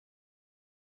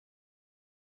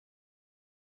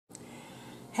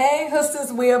Hey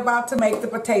hustlers, we're about to make the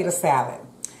potato salad.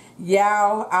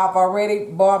 Y'all, I've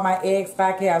already boiled my eggs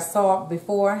like I saw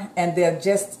before, and they're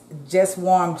just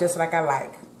warm, just like I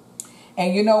like.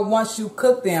 And you know, once you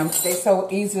cook them, they're so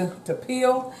easy to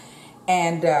peel.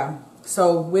 And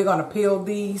so we're gonna peel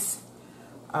these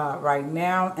right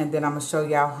now, and then I'm gonna show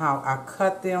y'all how I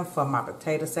cut them for my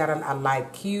potato salad. I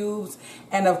like cubes,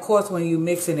 and of course, when you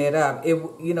mixing it up, it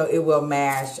will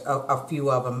mash a few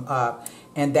of them up,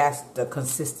 and that's the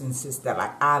consistencies that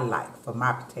I like for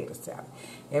my potato salad.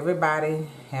 Everybody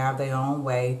have their own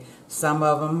way. Some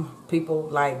of them people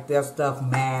like their stuff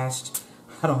mashed.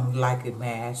 I don't like it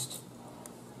mashed.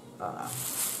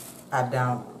 I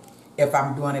don't if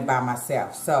I'm doing it by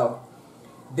myself. So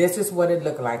this is what it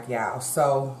looked like, y'all.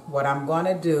 So what I'm going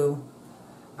to do,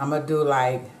 I'm going to do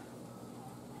like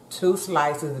 2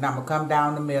 slices, and I'm going to come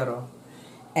down the middle.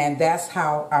 And that's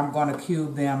how I'm going to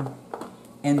cube them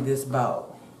in this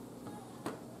bowl.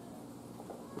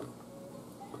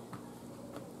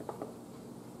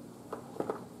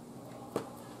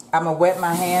 I'm going to wet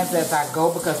my hands as I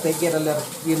go because they get a little,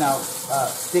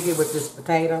 sticky with this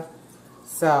potato.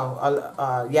 So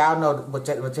y'all know what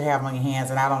you have on your hands,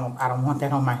 and I don't want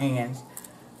that on my hands.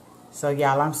 So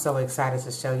y'all, I'm so excited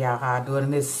to show y'all how I do it,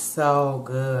 and it's so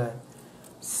good,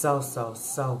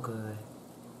 so good.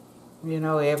 You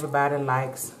know, everybody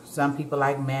likes. Some people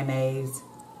like mayonnaise.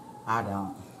 I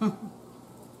don't.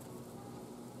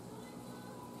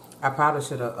 I probably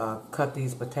should have cut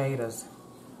these potatoes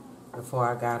before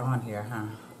I got on here, huh?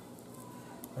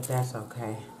 But that's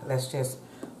okay. Let's just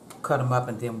cut them up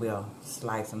and then we'll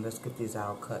slice them. Let's get these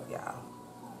all cut, y'all.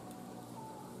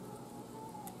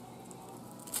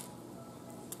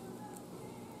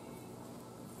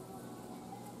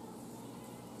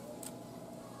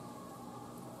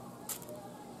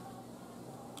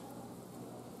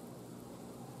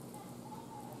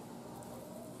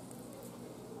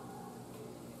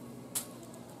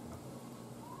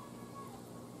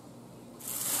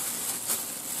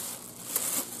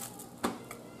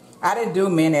 I didn't do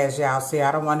many, as y'all see.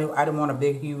 I didn't want a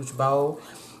big, huge bowl.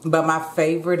 But my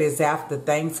favorite is after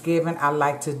Thanksgiving. I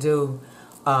like to do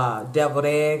deviled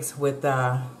eggs with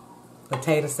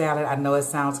potato salad. I know it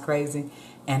sounds crazy.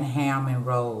 And ham and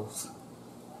rolls.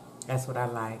 That's what I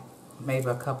like. Maybe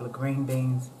a couple of green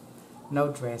beans.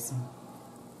 No dressing.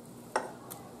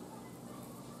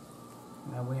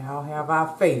 Now we all have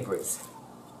our favorites.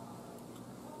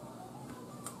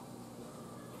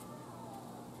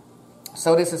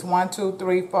 So this is 1, 2,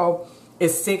 3, 4.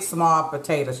 It's 6 small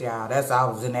potatoes, y'all. That's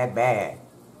all was in that bag.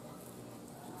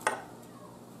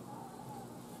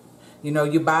 You know,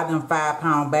 you buy them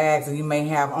 5-pound bags and you may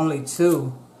have only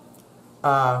 2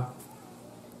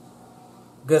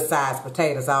 good sized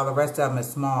potatoes. All the rest of them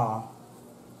is small.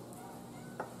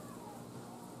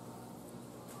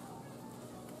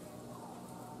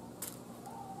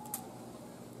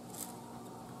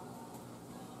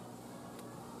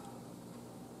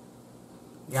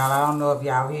 Y'all, I don't know if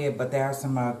y'all hear, but there's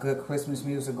some good Christmas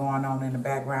music going on in the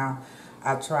background.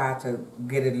 I try to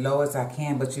get it low as I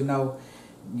can, but you know,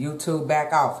 YouTube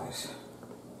back office.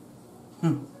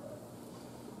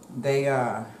 They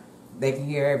can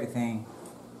hear everything.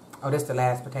 Oh, this is the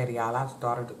last potato, y'all. I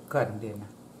started cutting, didn't I?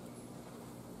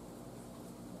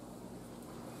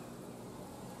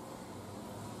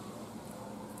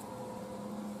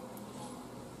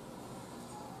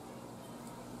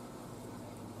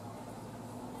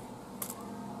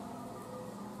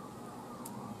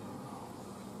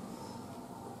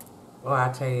 Oh, I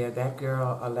tell you, that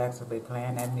girl Alexa be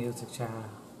playing that music, child.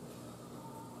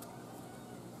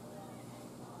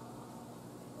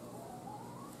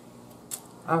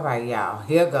 All right, y'all.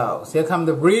 Here goes. Here come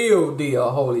the real deal,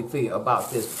 Holyfield, about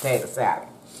this potato salad.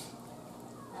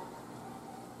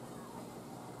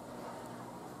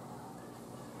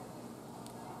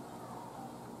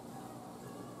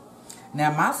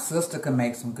 Now, my sister can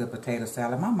make some good potato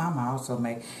salad. My mama also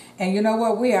make. And you know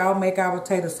what? We all make our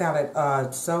potato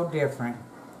salad so different.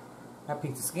 That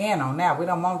piece of skin on that. We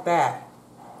don't want that.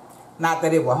 Not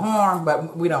that it will harm,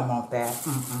 but we don't want that.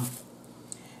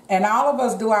 And all of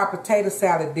us do our potato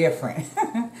salad different.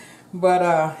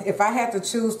 But if I had to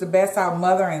choose the best, our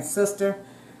mother and sister,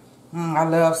 I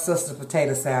love sister's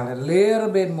potato salad a little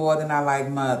bit more than I like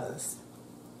mother's.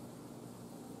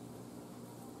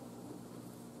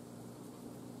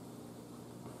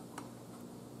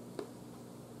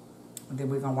 And then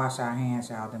we're going to wash our hands,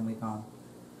 y'all. Then we're going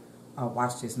to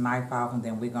wash this knife off. And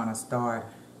then we're going to start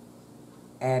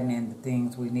adding in the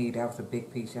things we need. That was a big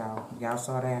piece, y'all. Y'all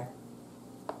saw that?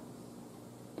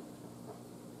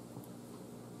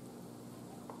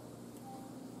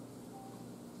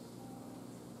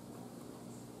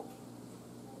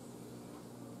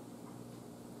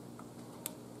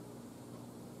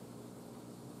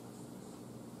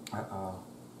 Uh-oh.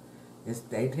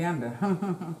 They tender.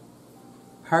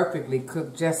 Perfectly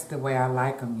cooked just the way I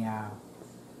like them, y'all.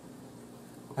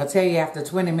 I'll tell you, after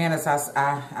 20 minutes,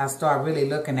 I start really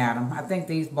looking at them. I think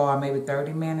these boiled maybe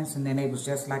 30 minutes, and then they was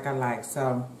just like I like.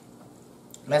 So,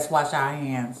 let's wash our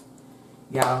hands.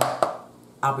 Y'all,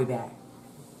 I'll be back.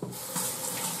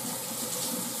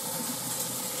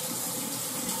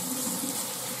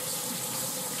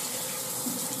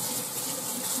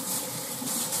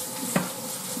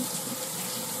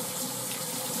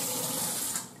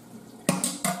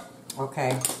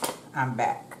 Okay, I'm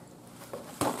back.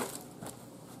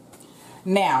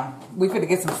 Now, we could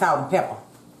get some salt and pepper.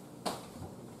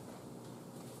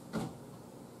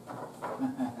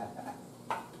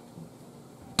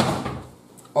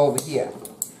 Over here.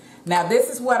 Now, this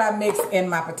is what I mix in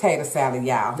my potato salad,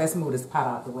 y'all. Let's move this pot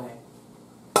out the way.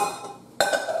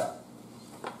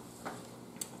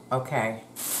 Okay.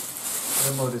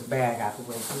 We'll move this bag out the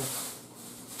way, too.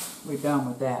 We're done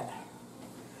with that.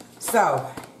 So,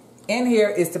 in here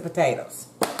is the potatoes.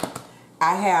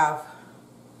 I have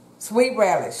sweet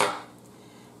relish.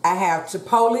 I have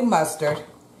chipotle mustard.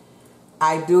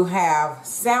 I do have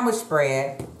sandwich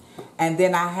spread. And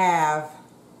then I have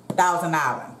Thousand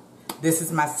Island. This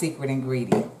is my secret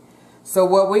ingredient. So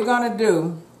what we're going to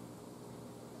do,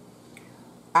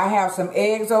 I have some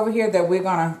eggs over here that we're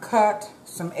going to cut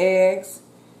some eggs.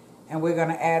 And we're going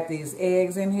to add these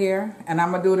eggs in here. And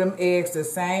I'm going to do them eggs the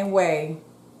same way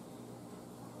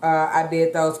I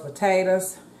did those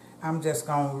potatoes. I'm just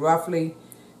going to roughly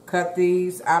cut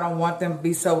these. I don't want them to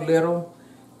be so little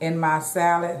in my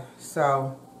salad.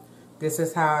 So this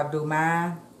is how I do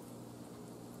mine.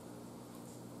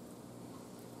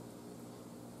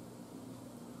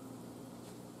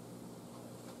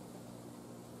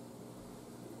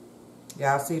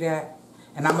 Y'all see that?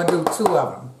 And I'm going to do 2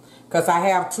 of them. Because I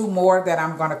have 2 more that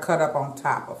I'm going to cut up on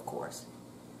top, of course.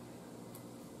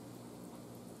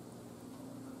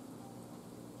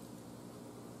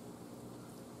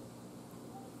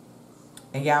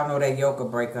 And y'all know that yolk will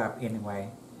break up anyway.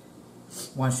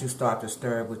 Once you start to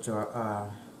stir it with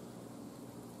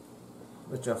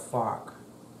your fork.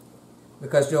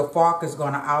 Because your fork is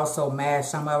going to also mash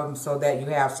some of them so that you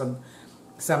have some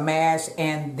mash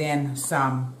and then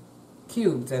some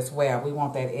cubes as well. We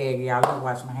want that egg, y'all. Let me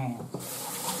wash my hands.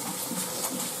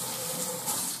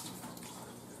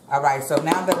 Alright, so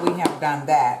now that we have done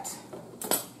that,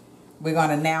 we're going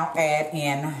to now add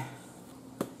in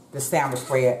the sandwich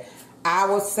spread. I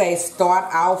would say start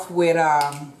off with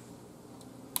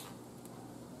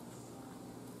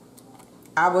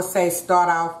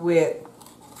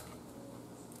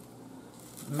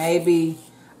maybe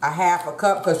a half a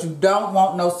cup, because you don't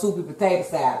want no soupy potato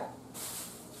salad.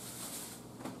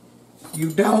 You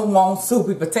don't want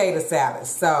soupy potato salad.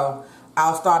 So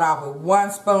I'll start off with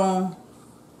 1 spoon,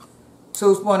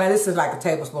 2 spoons. Now this is like a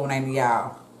tablespoon, ain't it,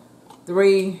 y'all?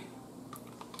 3,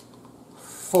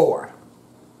 4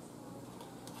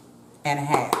 and a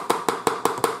half.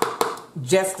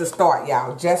 Just to start,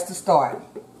 y'all. Just to start.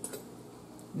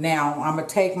 Now I'm gonna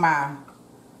take my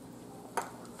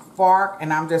fork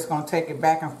and I'm just gonna take it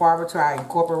back and forth until I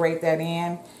incorporate that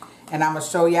in. And I'm going to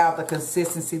show y'all the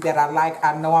consistency that I like.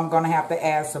 I know I'm going to have to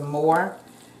add some more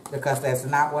because that's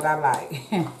not what I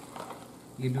like.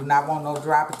 You do not want no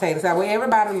dry potatoes. Well,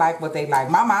 everybody like what they like.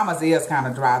 My mama's is kind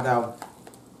of dry though.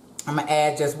 I'm going to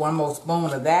add just 1 more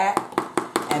spoon of that.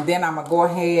 And then I'm going to go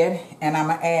ahead and I'm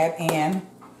going to add in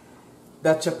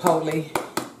the chipotle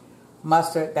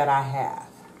mustard that I have.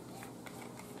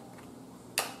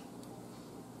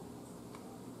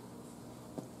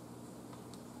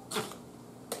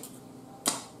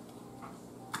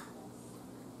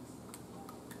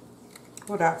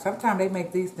 Sometimes they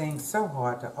make these things so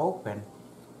hard to open.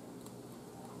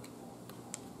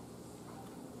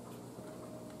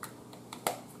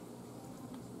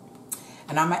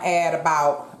 And I'm going to add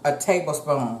about a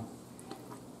tablespoon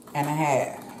and a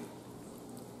half.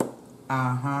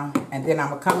 And then I'm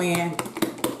going to come in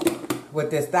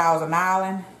with this Thousand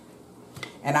Island.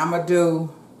 And I'm going to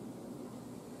do,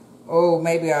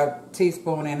 maybe a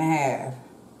teaspoon and a half.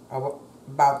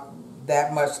 About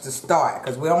that much to start,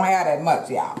 because we don't have that much,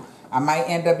 y'all. I might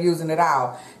end up using it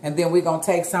all. And then we're going to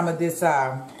take some of this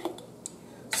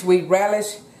sweet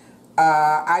relish.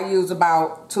 I use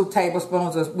about 2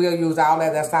 tablespoons. We'll use all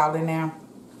that. That's all in there.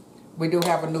 We do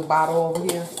have a new bottle over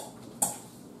here.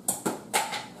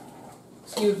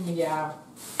 Excuse me, y'all.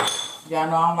 Y'all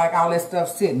know I don't like all that stuff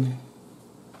sitting.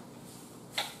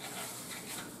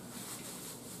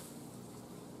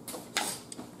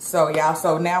 So y'all,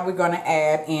 so now we're going to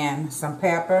add in some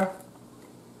pepper.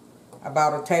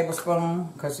 About a tablespoon,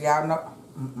 because y'all know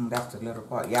That's the little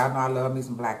part. Y'all know I love me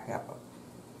some black pepper.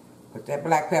 Put that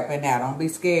black pepper in there. Don't be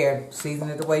scared. Season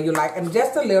it the way you like. And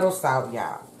just a little salt,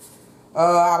 y'all.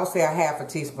 I would say a half a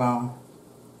teaspoon.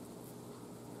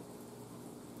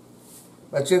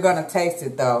 But you're going to taste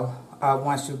it, though,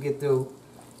 once you get through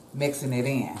mixing it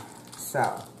in.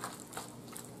 So,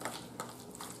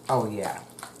 oh, yeah.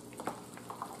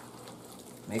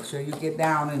 Make sure you get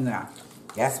down in there.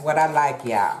 That's what I like,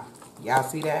 y'all. Y'all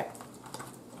see that?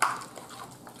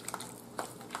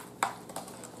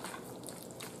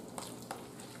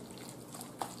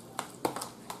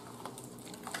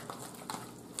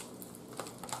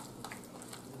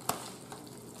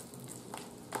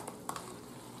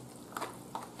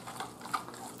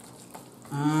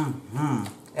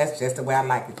 That's just the way I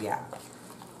like it, y'all.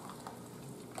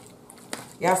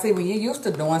 Y'all see, when you're used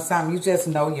to doing something, you just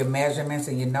know your measurements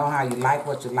and you know how you like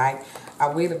what you like.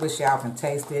 I really wish y'all can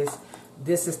taste this.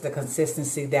 This is the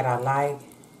consistency that I like.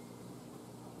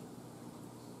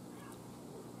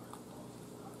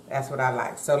 That's what I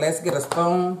like. So let's get a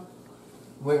spoon.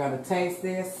 We're going to taste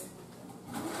this.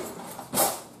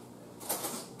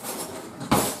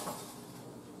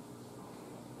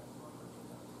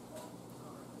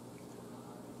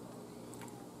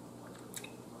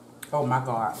 Oh my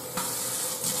God.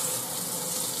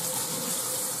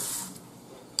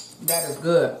 That is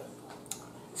good.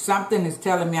 Something is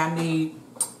telling me I need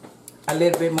a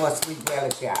little bit more sweet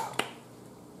relish, y'all.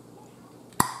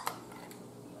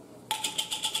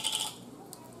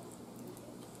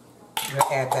 We'll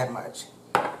add that much.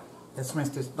 Let's rinse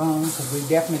this spoon because we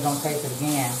definitely gonna taste it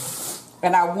again.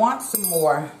 And I want some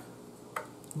more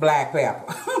black pepper.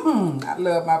 I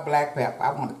love my black pepper.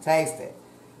 I want to taste it.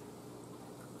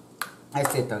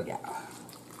 That's it though, y'all.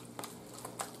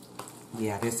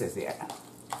 Yeah, this is it.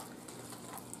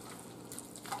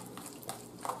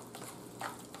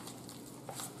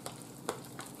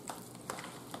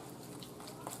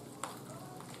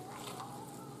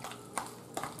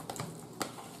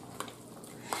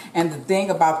 And the thing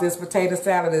about this potato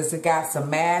salad is it got some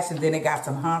mash and then it got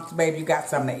some humps, baby. You got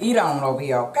something to eat on over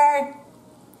here, okay?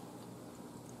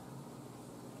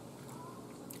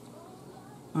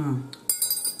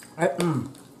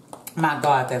 My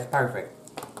God, that's perfect.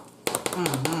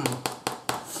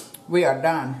 We are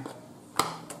done.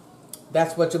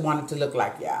 That's what you want it to look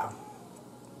like, y'all.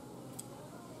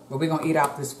 But we're going to eat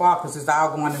off this fork because it's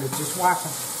all going in the dishwasher.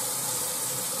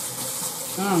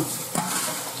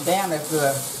 Damn, that's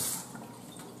good.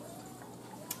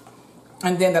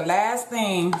 And then the last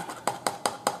thing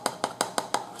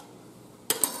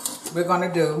we're going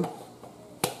to do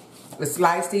is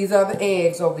slice these other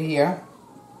eggs over here.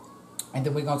 And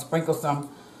then we're going to sprinkle some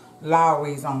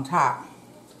Lawry's on top.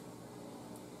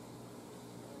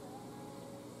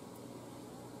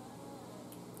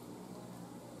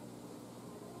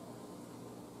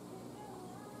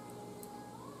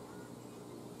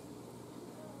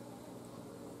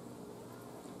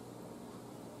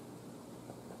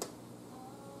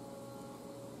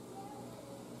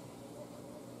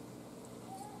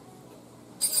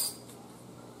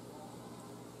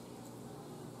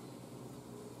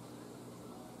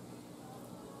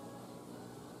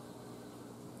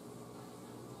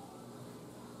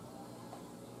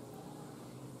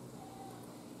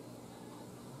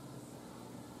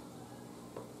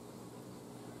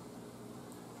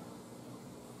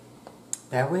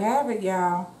 There we have it,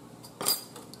 y'all.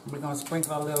 We're going to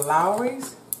sprinkle a little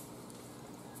Lawry's.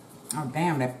 Oh,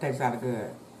 damn, that tastes out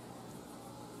good.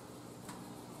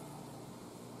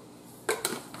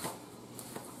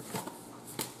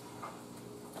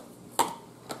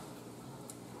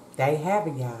 There you have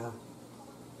it, y'all.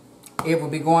 It will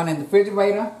be going in the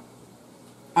refrigerator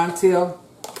until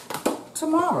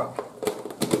tomorrow.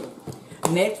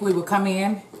 Next, we will come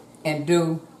in and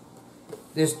do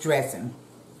this dressing.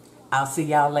 I'll see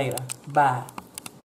y'all later. Bye.